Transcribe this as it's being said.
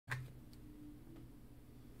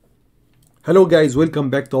Hello guys, welcome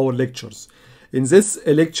back to our lectures. In this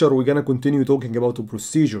lecture we're gonna continue talking about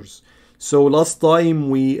procedures. So last time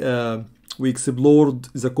we explored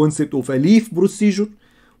the concept of a leaf procedure,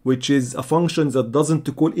 which is a function that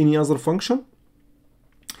doesn't call any other function.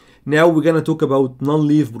 Now we're gonna talk about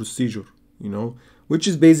non-leaf procedure, which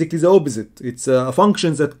is basically the opposite. It's a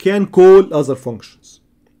function that can call other functions.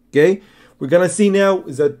 Okay? We're gonna see now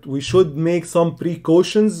that we should make some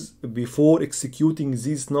precautions before executing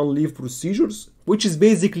these non-leaf procedures, which is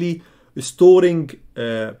basically storing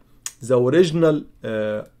the original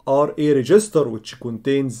RA register, which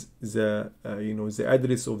contains the the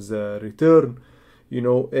address of the return,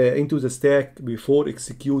 into the stack before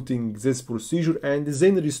executing this procedure, and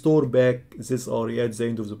then restore back this RA at the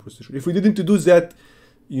end of the procedure. If we didn't do that,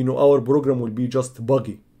 our program will be just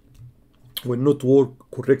buggy, will not work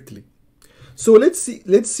correctly. So let's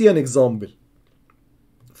see an example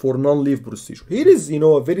for non-leaf procedure. Here is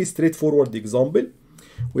a very straightforward example.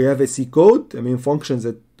 We have a C code, a main function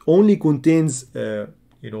that only contains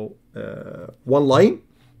one line,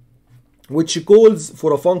 which calls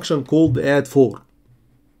for a function called add4.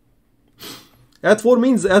 Add4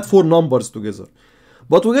 means add four numbers together.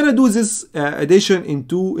 But we're gonna do this addition in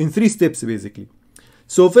three steps basically.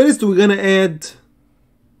 So first we're gonna add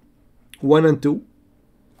 1 and 2.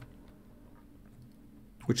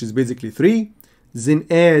 Which is basically 3, then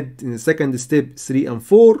add in the second step 3 and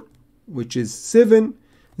 4, which is 7,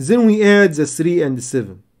 then we add the 3 and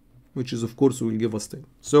 7, which is of course will give us 10.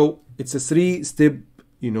 So it's a 3-step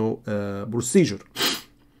procedure.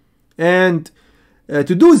 And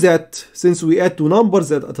to do that, since we add two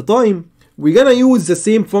numbers at a time, we're gonna use the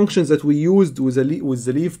same functions that we used with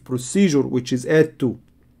the leaf procedure, which is add2,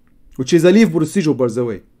 which is a leaf procedure by the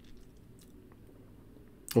way.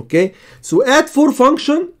 Okay, so add4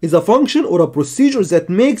 function is a function or a procedure that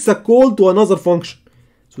makes a call to another function.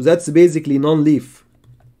 So that's basically non-leaf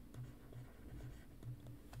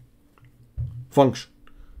function.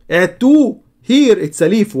 Add2 here it's a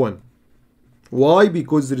leaf one. Why?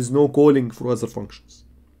 Because there is no calling for other functions.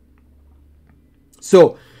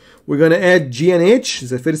 So we're gonna add G and H,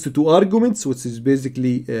 the first two arguments, which is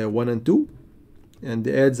basically 1 and 2, and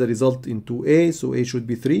add the result into A, so A should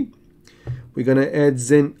be 3. We're gonna add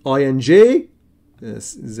then I and J,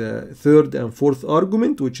 the third and fourth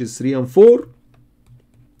argument, which is 3 and 4,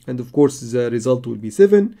 and of course the result will be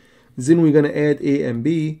 7. Then we're gonna add A and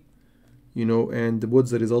B, and put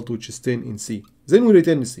the result, which is 10, in C. Then we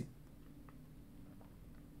return C.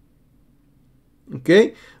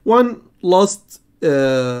 Okay, one last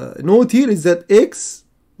note here is that X,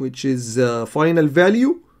 which is final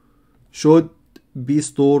value, should be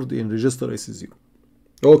stored in register S0.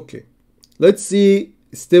 Okay. Let's see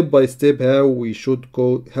step by step how we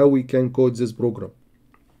can code this program.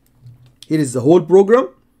 Here is the whole program.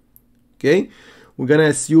 Okay, we're gonna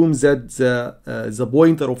assume that the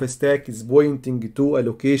pointer of a stack is pointing to a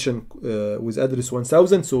location with address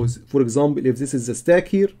 1000. So for example, if this is the stack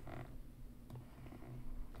here,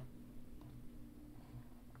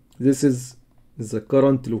 this is the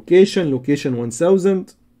current location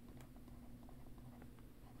 1000,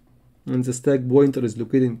 and the stack pointer is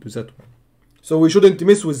located to that one. So we shouldn't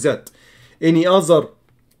mess with that. Any other,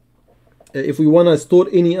 if we want to store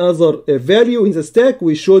any other value in the stack,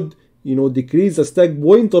 we should, decrease the stack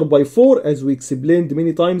pointer by 4, as we explained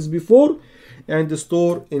many times before, and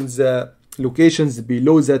store in the locations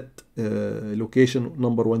below that location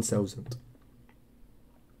number 1000.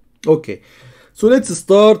 Okay, so let's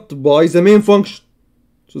start by the main function.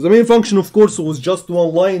 So the main function, of course, was just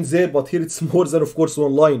one line there, but here it's more than, of course,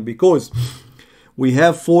 one line, because we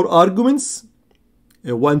have 4 arguments.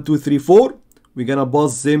 1, 2, 3, 4. We're gonna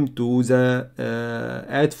pass them to the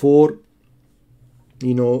add4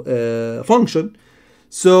 function.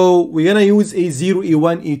 So we're gonna use A0,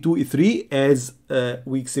 A1, A2, A3 as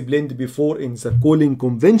we explained before in the calling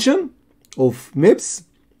convention of MIPS.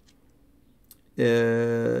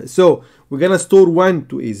 So we're gonna store 1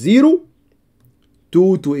 to A0,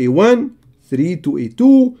 2 to A1, 3 to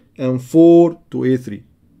A2, and 4 to A3.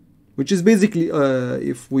 Which is basically,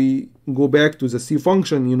 if we go back to the C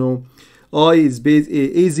function, A0 is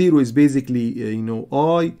basically,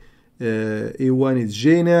 I, A1 is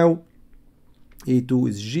J now, A2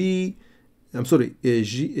 is G, I'm sorry,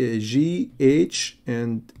 G, H,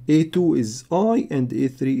 and A2 is I, and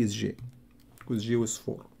A3 is J, because J was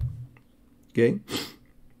 4. Okay.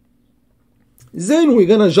 Then we're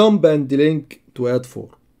gonna jump and link to add4.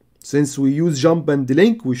 Since we use jump and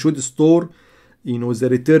link, we should store the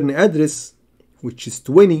return address, which is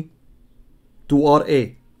 20, to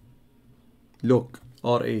RA. Look,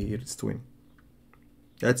 RA here is 20.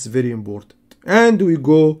 That's very important. And we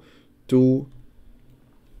go to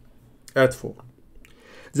add 4.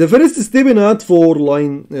 The first step in add 4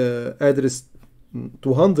 line address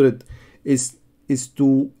 200 is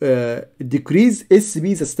to decrease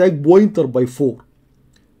SB, the stack pointer, by 4.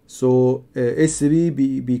 So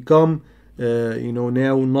SB become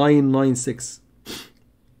now 996.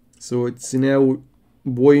 So it's now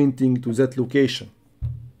pointing to that location,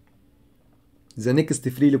 the next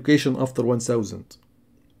free location after 1000.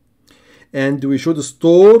 And we should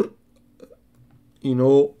store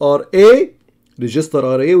RA, register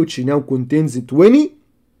RA, which now contains 20,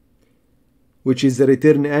 which is the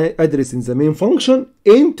return address in the main function,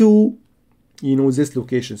 into this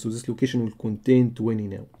location. So this location will contain 20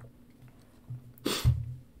 now.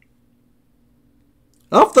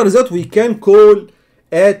 After that, we can call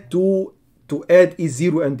add2 to add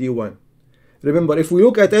E0 and E1. Remember, if we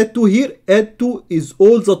look at add2 here, add2 is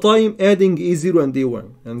all the time adding E0 and E1,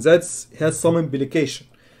 and that has some implication.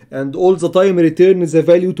 And all the time returns a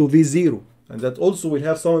value to V0, and that also will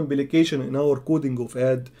have some implication in our coding of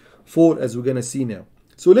add4, as we're gonna see now.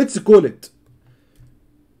 So let's call it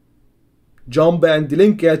jump and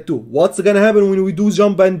link add2. What's gonna happen when we do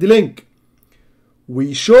jump and link?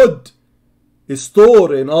 We should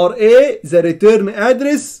store in RA the return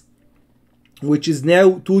address, which is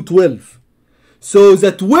now 212. So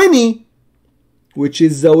the 20, which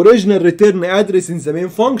is the original return address in the main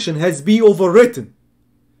function, has been overwritten.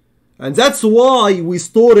 And that's why we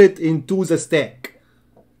store it into the stack.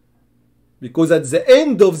 Because at the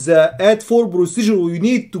end of the add4 procedure, we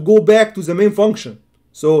need to go back to the main function.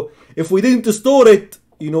 So if we didn't store it,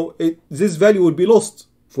 this value will be lost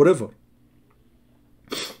forever.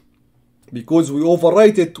 Because we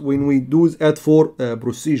overwrite it when we do add4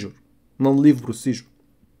 procedure, non-leave procedure.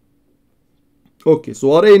 Okay,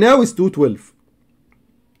 so RA now is 212.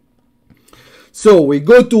 So we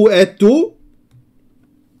go to add2.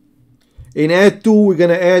 In add2, we're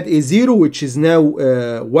gonna add A0, which is now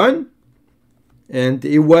 1, and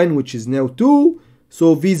A1, which is now 2.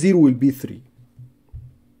 So V0 will be 3.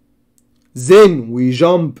 Then we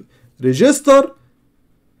jump register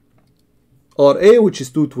RA, which is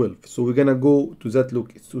 212. So we're gonna go to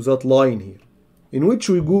that line here, in which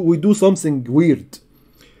we do something weird.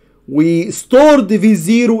 We store the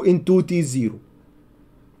V0 into T0.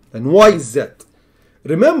 And why is that?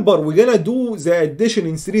 Remember, we're gonna do the addition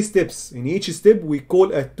in 3 steps. In each step we call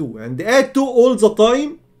add2, and add2 all the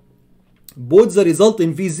time puts the result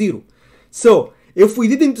in V0. So if we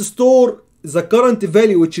didn't store the current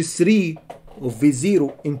value, which is 3 of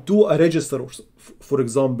V0, into a register, for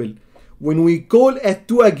example, when we call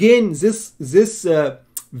add2 again, this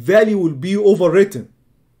value will be overwritten.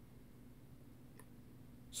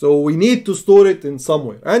 So we need to store it in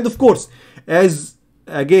somewhere. And of course,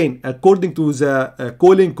 according to the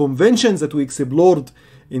calling conventions that we explored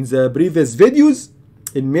in the previous videos,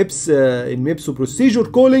 in MIPS procedure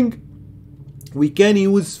calling, we can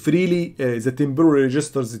use freely the temporary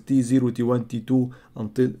registers T0, T1, T2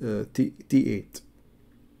 until T8.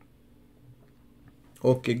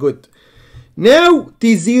 Okay, good. Now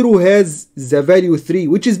T0 has the value 3,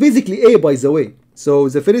 which is basically A, by the way. So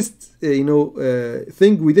the first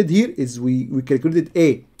thing we did here is we calculated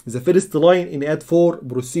A, the first line in add4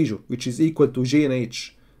 procedure, which is equal to G and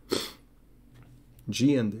H.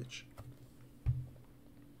 G and H.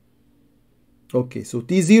 Okay, so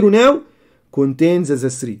T0 now contains as a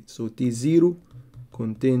 3. So T0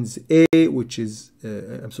 contains A, which is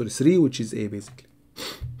 3, which is A basically.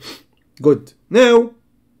 Good. Now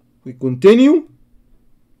we continue.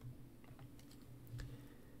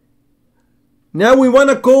 Now we want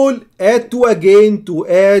to call add2 again to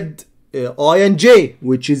add I and J,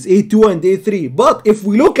 which is A2 and A3. But if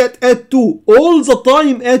we look at add2, all the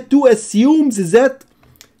time add2 assumes that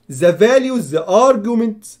the values, the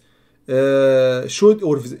arguments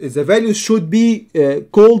the values should be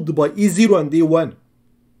called by E0 and A1.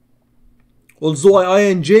 Also I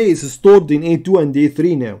and J is stored in A2 and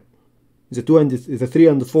A3 now. The 2 and the 3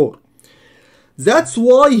 and the 4. That's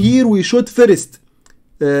why here we should first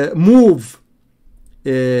move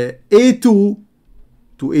A2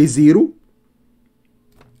 to A0.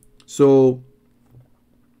 So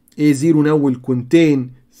A0 now will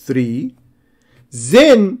contain 3.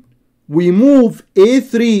 Then we move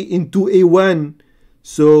A3 into A1.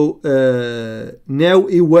 So now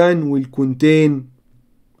A1 will contain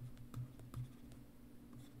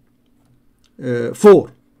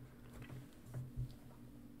 4.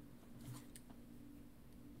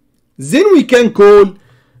 Then we can call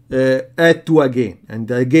add2 again. And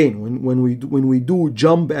again, when we do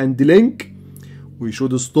jump and link, we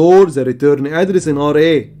should store the return address in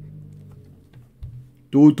RA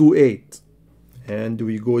 228. and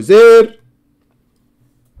we go there,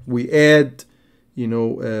 we add, you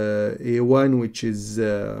know, A1 which is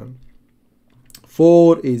 4,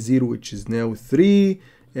 A0 which is now 3,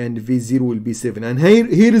 and V0 will be 7. And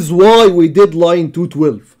here is why we did line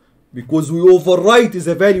 212, because we overwrite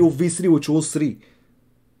the value of V3 which was 3.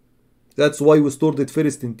 That's why we stored it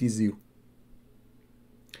first in T0.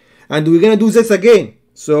 And we're gonna do this again.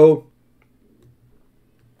 So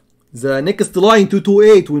the next line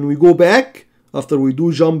 228, when we go back after we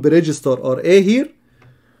do jump register RA here,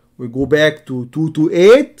 we go back to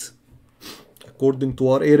 228 according to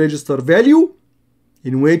RA register value,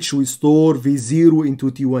 in which we store V0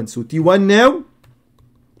 into T1. So T1 now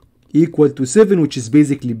equal to 7, which is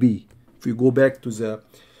basically B. If we go back to the,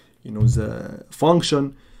 you know, the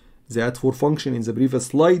function, the add4 function in the previous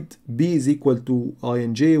slide, B is equal to I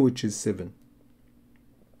and J, which is 7.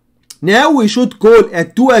 Now we should call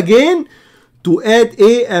add2 again to add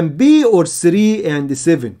A and B, or 3 and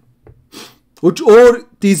 7, which or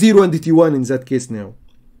T0 and T1 in that case. Now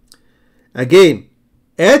again,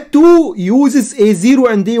 add2 uses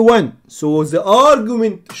A0 and A1, so the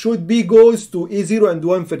argument should be goes to A0 and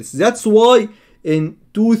 1 first. That's why in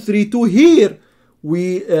 232 here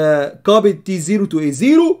we copied T0 to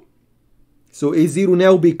A0, so A0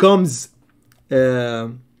 now becomes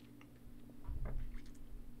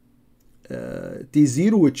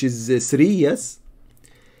T0, which is 3, yes.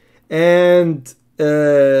 And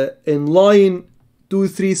in line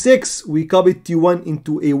 236 we copied T1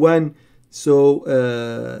 into A1, so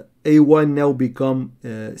A1 now become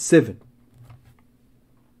 7.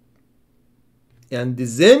 And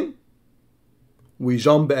then we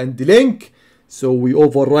jump and link, so we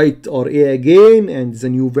overwrite RA again, and the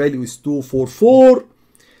new value is 244.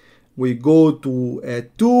 We go to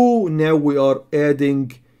 2, now we are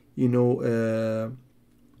adding, you know,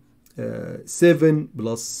 7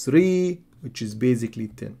 plus 3, which is basically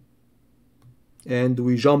 10. And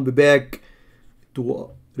we jump back to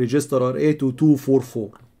register RA to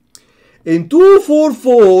 244. In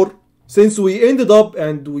 244, since we ended up,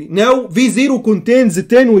 and we now V0 contains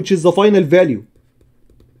 10, which is the final value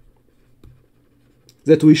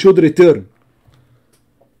that we should return.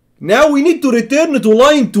 Now we need to return to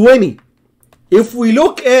line 20. If we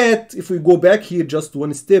look at, if we go back here just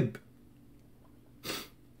one step,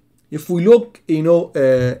 if we look, you know,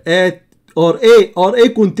 at RA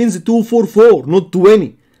contains 244, not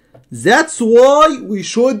 20. That's why we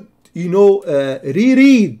should, you know,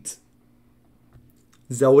 reread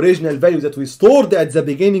the original value that we stored at the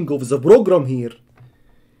beginning of the program here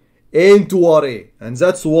into RA. And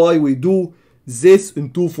that's why we do this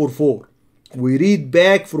in 244. We read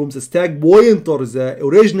back from the stack pointer the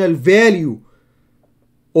original value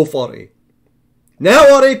of RA.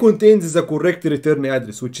 Now RA contains the correct return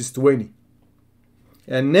address, which is 20.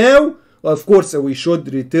 And now, of course, we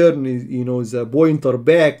should return, you know, the pointer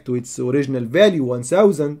back to its original value,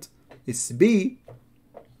 1000 SB.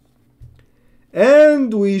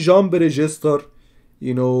 And we jump register,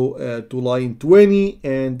 you know, to line 20,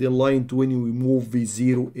 and in line 20 we move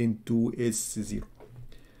V0 into S0.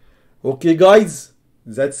 Okay guys,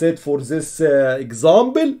 that's it for this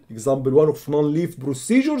example 1 of non-leaf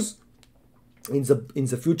procedures. In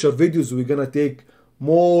the future videos we're gonna take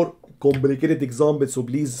more complicated examples, so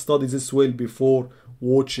please study this well before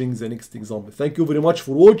watching the next example. Thank you very much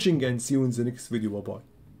for watching, and see you in the next video. Bye bye.